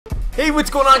Hey,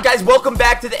 what's going on, guys? Welcome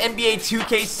back to the NBA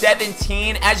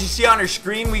 2K17. As you see on our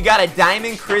screen, we got a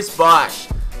Diamond Chris Bosh.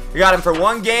 We got him for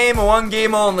one game and one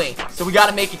game only, so we got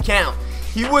to make it count.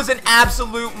 He was an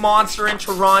absolute monster in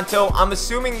Toronto. I'm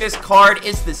assuming this card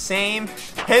is the same,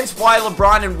 hence why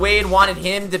LeBron and Wade wanted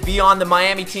him to be on the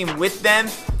Miami team with them.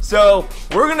 So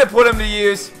we're going to put him to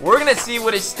use. We're going to see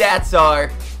what his stats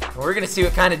are, and we're going to see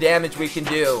what kind of damage we can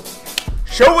do.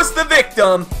 Show us the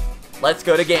victim. Let's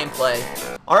go to gameplay.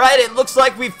 Alright, it looks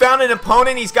like we found an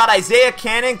opponent. He's got Isaiah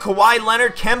Cannon, Kawhi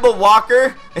Leonard, Kemba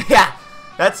Walker. Yeah,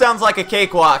 that sounds like a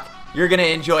cakewalk. You're going to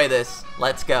enjoy this.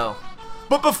 Let's go.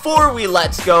 But before we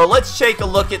let's go, let's take a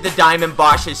look at the Diamond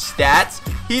Bosh's stats.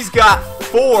 He's got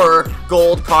 4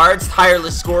 gold cards,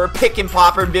 tireless scorer, pick and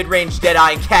popper, mid-range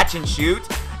deadeye, and catch and shoot,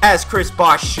 as Chris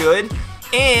Bosh should.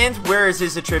 And where is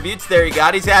his attributes? There you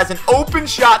got. He has an open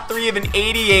shot 3 of an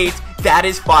 88. That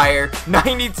is fire.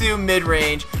 92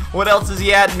 mid-range. What else does he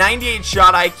have? 98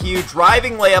 shot IQ,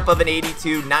 driving layup of an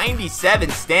 82, 97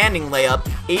 standing layup,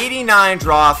 89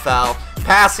 draw foul.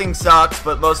 Passing sucks,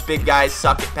 but most big guys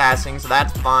suck at passing, so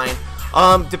that's fine.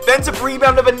 Defensive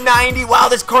rebound of a 90. Wow,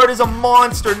 this card is a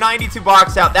monster. 92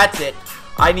 box out. That's it.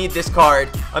 I need this card.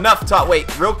 Enough talk.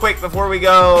 Wait, real quick before we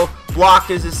go. Block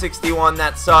is a 61.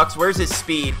 That sucks. Where's his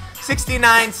speed?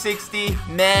 69, 60.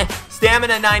 Meh.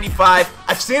 Stamina 95.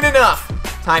 I've seen enough.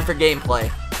 Time for gameplay.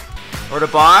 Over to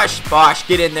Bosh. Bosh,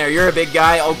 get in there. You're a big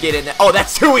guy. Oh, get in there. Oh,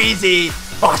 that's too easy.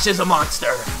 Bosh is a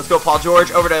monster. Let's go, Paul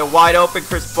George. Over to wide open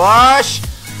Chris Bosh.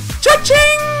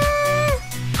 Cha-ching!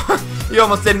 You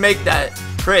almost didn't make that.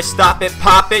 Chris, stop it,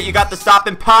 pop it. You got the stop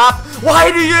and pop.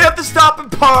 Why do you have to stop and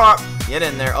pop? Get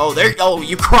in there. Oh, there. Oh,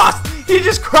 you crossed. He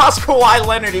just crossed Kawhi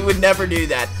Leonard. He would never do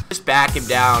that. Just back him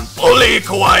down. Bully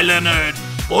Kawhi Leonard.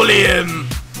 Bully him.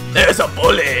 There's a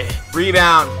bully.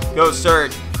 Rebound. Go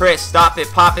Serge. Chris, stop it,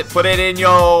 pop it, put it in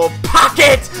your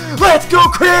pocket. Let's go,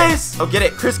 Chris. Oh, get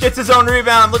it. Chris gets his own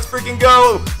rebound. Let's freaking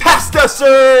go. Pass to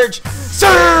Serge.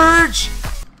 Serge.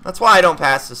 That's why I don't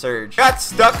pass to Serge. Got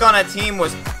stuck on a team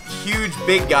with huge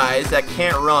big guys that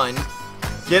can't run.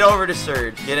 Get over to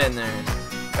Serge. Get in there.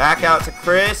 Back out to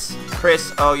Chris.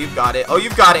 Chris, oh, you've got it. Oh,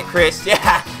 you've got it, Chris.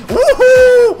 Yeah.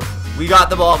 Woohoo! We got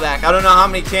the ball back. I don't know how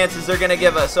many chances they're going to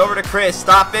give us. Over to Chris.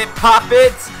 Stop it. Pop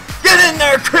it. Get in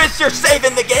there, Chris. You're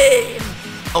saving the game.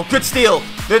 Oh, good steal.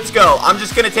 Let's go. I'm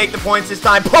just going to take the points this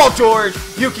time. Paul George,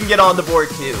 you can get on the board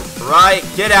too. Right?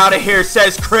 Get out of here,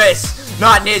 says Chris.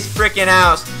 Not in his freaking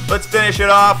house. Let's finish it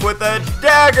off with a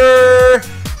dagger.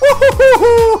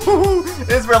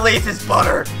 This release is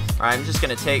butter. All right, I'm just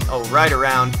going to take, oh, right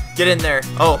around. Get in there.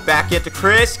 Oh, back it to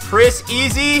Chris. Chris,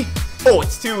 easy. Oh,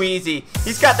 it's too easy.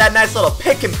 He's got that nice little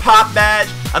pick and pop badge.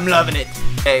 I'm loving it.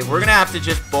 Hey, we're going to have to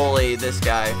just bully this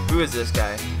guy. Who is this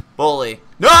guy? Bully.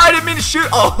 No, I didn't mean to shoot.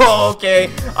 Oh,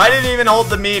 okay. I didn't even hold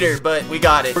the meter, but we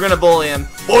got it. We're going to bully him.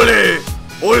 Bully.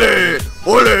 Bully.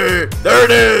 Bully. There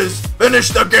it is. Finish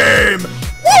the game.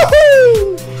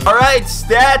 Woohoo! Alright,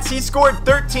 stats. He scored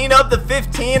 13 of the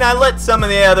 15. I let some of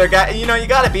the other guys, you know, you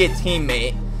gotta be a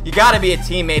teammate. You gotta be a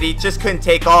teammate. He just couldn't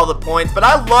take all the points. But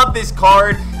I love this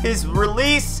card. His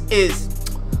release is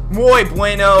muy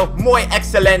bueno, muy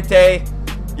excelente.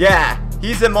 Yeah,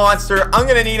 he's a monster. I'm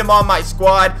gonna need him on my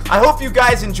squad. I hope you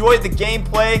guys enjoyed the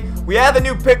gameplay. We have a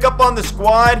new pickup on the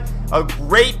squad. A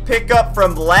great pickup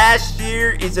from last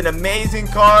year. Is an amazing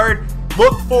card.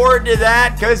 Look forward to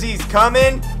that because he's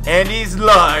coming and he's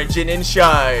large and in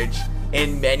charge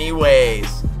in many ways.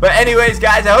 But anyways,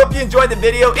 guys, I hope you enjoyed the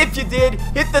video. If you did,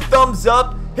 hit the thumbs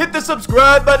up, hit the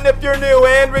subscribe button if you're new,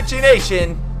 and Richie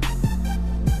Nation,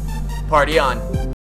 party on.